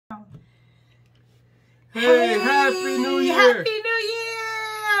Hey, Happy New Year! Happy New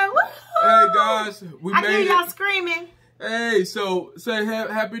Year! Woo! Hey guys, we I made hear it. y'all screaming. Hey, so say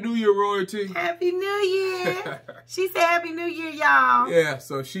Happy New Year, Royalty. Happy New Year! She said Happy New Year, y'all. Yeah,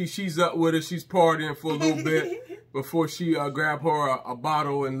 so she's up with us. She's partying for a little bit before she grab her a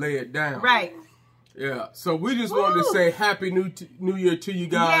bottle and lay it down. Right. Yeah, so we just wanted to say Happy New Year to you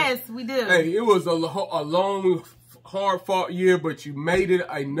guys. Yes, we do. Hey, it was a long, hard-fought year, but you made it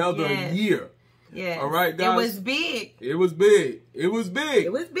another year. Yeah. All right, guys. It was big. It was big. It was big.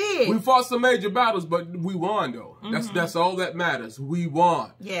 It was big. We fought some major battles, but we won, though. That's all that matters. We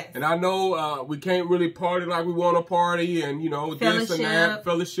won. Yes. And I know we can't really party like we want to party and, you know, this and that,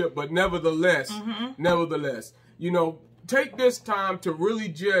 fellowship, but nevertheless, you know, take this time to really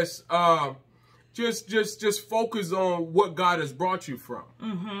just focus on what God has brought you from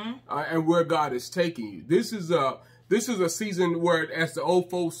and where God is taking you. This is a season where, as the old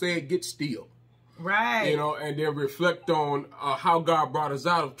folks said, get still. Right. You know, and then reflect on how God brought us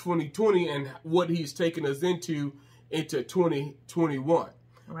out of 2020 and what He's taken us into 2021.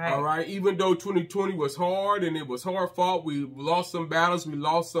 Right. All right. Even though 2020 was hard and it was hard fought, we lost some battles, we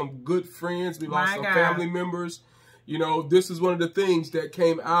lost some good friends, we lost some family members. You know, this is one of the things that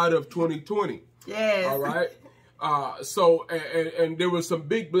came out of 2020. Yes. All right. So and there were some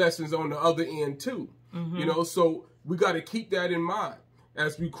big blessings on the other end too. You know, so we got to keep that in mind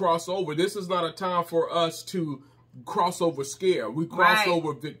as we cross over. This is not a time for us to cross over scared. We cross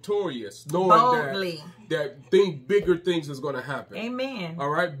over victorious, knowing that bigger things is going to happen. Amen. All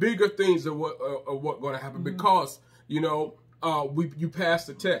right, bigger things are what going to happen because you know you passed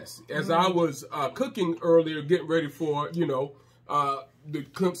the test. As I was cooking earlier, getting ready for the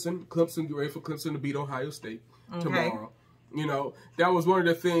Clemson, get ready for Clemson to beat Ohio State tomorrow. You know, that was one of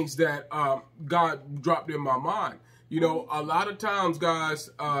the things that God dropped in my mind. You know, a lot of times, guys,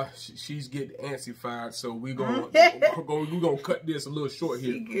 she's getting antsy-fied, so we're gonna cut this a little short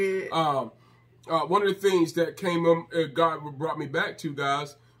here. One of the things that God brought me back to,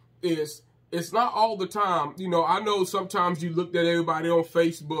 guys, is it's not all the time. You know, I know sometimes you looked at everybody on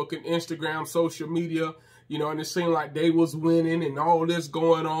Facebook and Instagram, social media, you know, and it seemed like they was winning and all this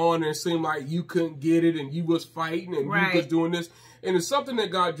going on, and it seemed like you couldn't get it and you was fighting and you was doing this. And it's something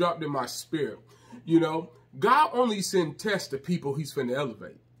that God dropped in my spirit, you know. God only sends tests to people He's finna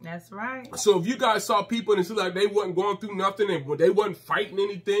elevate. That's right. So if you guys saw people and it seemed like they wasn't going through nothing and they wasn't fighting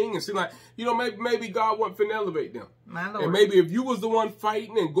anything and seemed like, you know, maybe God wasn't finna elevate them. My Lord. And maybe if you was the one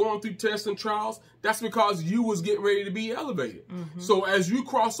fighting and going through tests and trials, that's because you was getting ready to be elevated. So as you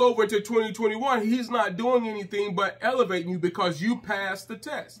cross over into 2021, He's not doing anything but elevating you because you passed the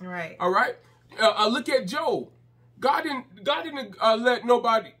test. Right. All right? Look at Job. God didn't let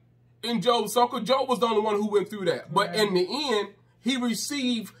nobody in Job's circle. Job was the only one who went through that. But in the end, he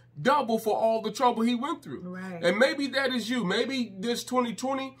received double for all the trouble he went through. Right. And maybe that is you. Maybe this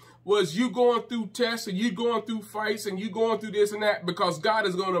 2020 was you going through tests and you going through fights and you going through this and that because God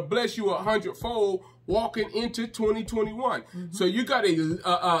is going to bless you 100-fold walking into 2021. So you got to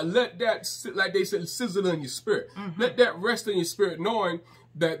let that, like they said, sizzle in your spirit. Let that rest in your spirit, knowing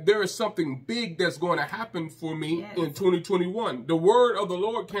that there is something big that's going to happen for me in 2021. The word of the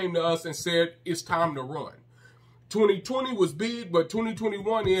Lord came to us and said, it's time to run. 2020 was big, but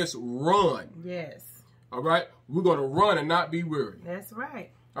 2021 is run. Yes. All right? We're going to run and not be weary. That's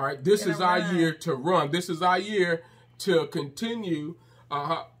right. All right? This is our year to run. This is our year to continue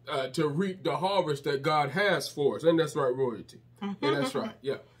to reap the harvest that God has for us. And that's right, Royalty. Yeah, that's right.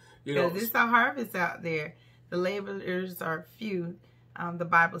 Yeah. You know, there's a harvest out there. The laborers are few. The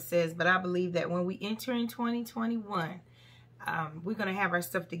Bible says, but I believe that when we enter in 2021, we're going to have our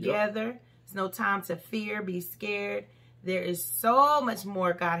stuff together. It's no time to fear, be scared. There is so much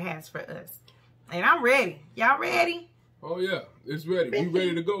more God has for us. And I'm ready. Y'all ready? Oh, yeah. It's ready. We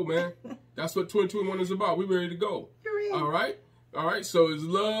ready to go, man. That's what 2021 is about. We ready to go. All right? All right. So it's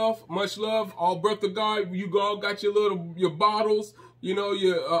love, much love. All breath of God. You all got your bottles. You know,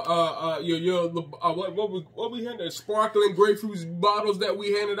 what we handed, sparkling grapefruit bottles that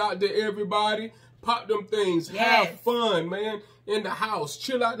we handed out to everybody. Pop them things. Have fun, man. In the house.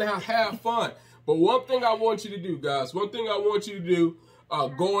 Chill out now. Have fun. But one thing I want you to do, guys. One thing I want you to do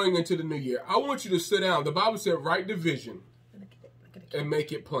going into the new year. I want you to sit down. The Bible said, write the vision and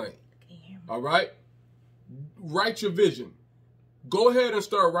make it plain. All right? Write your vision. Go ahead and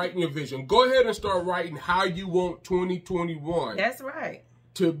start writing your vision. Go ahead and start writing how you want 2021. That's right.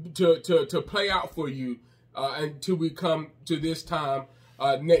 To play out for you until we come to this time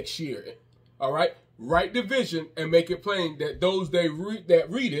next year. All right? Write the vision and make it plain that those that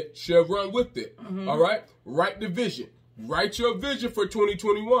read it shall run with it. All right? Write the vision. Write your vision for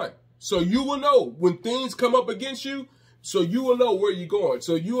 2021. So you will know when things come up against you. So you will know where you're going.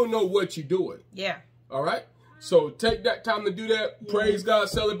 So you will know what you're doing. Yeah. All right? So take that time to do that. Yes. Praise God,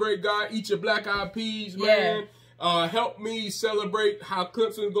 celebrate God, eat your black eyed peas, man. Help me celebrate how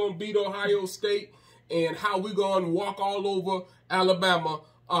Clemson's going to beat Ohio State and how we're going to walk all over Alabama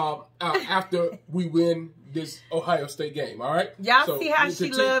after we win this Ohio State game, all right? Y'all see how she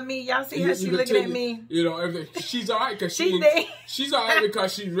love me? Y'all see how she looking at me? You know, she's all right because she's all right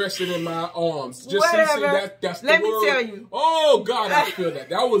because she's resting in my arms. Just whatever. That's the Let word. me tell you. Oh, God, I feel that.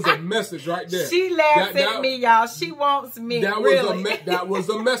 That was a message right there. She laughs at me, y'all. She wants me, that was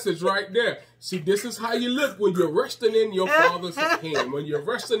a message right there. See, this is how you look when you're resting in your Father's hand, when you're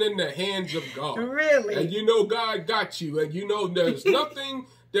resting in the hands of God. Really? And you know God got you, and you know there's nothing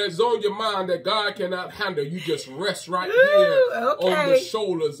that's on your mind that God cannot handle. You just rest right here on the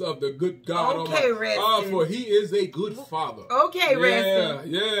shoulders of the good God. For He is a good Father. Okay,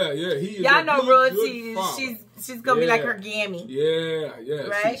 resting. Yeah. He is y'all know Royalty. She's gonna be like her Gammy. Yeah.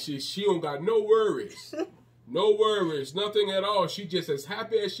 Right? She don't got no worries. No worries, nothing at all. She just as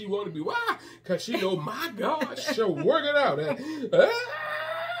happy as she want to be. Why? Because she know, my God, she'll work it out.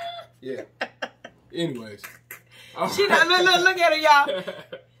 Yeah. Anyways. She look at her, y'all.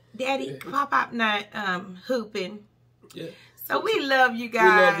 Daddy, Pop not hooping. Yeah. So we love you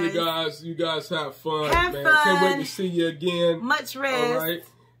guys. We love you guys. You guys have fun. Have man. fun. Can't wait to see you again. Much rest. All right.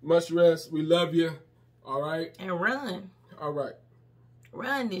 Much rest. We love you. All right. And run. All right.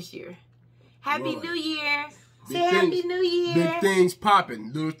 Run this year. Happy New Year. Big Say things, Happy New Year. Big things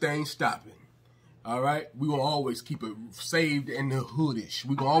popping, little things stopping. All right? We're going to always keep it saved in the hoodish.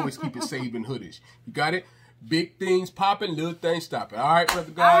 We're going to always keep it saved in hoodish. You got it? Big things popping, little things stopping. All right,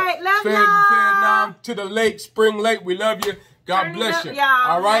 brother God. All right, love y'all. Vietnam to the lake, Spring Lake. We love you. God bless you.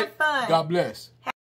 All right? Have fun. God bless.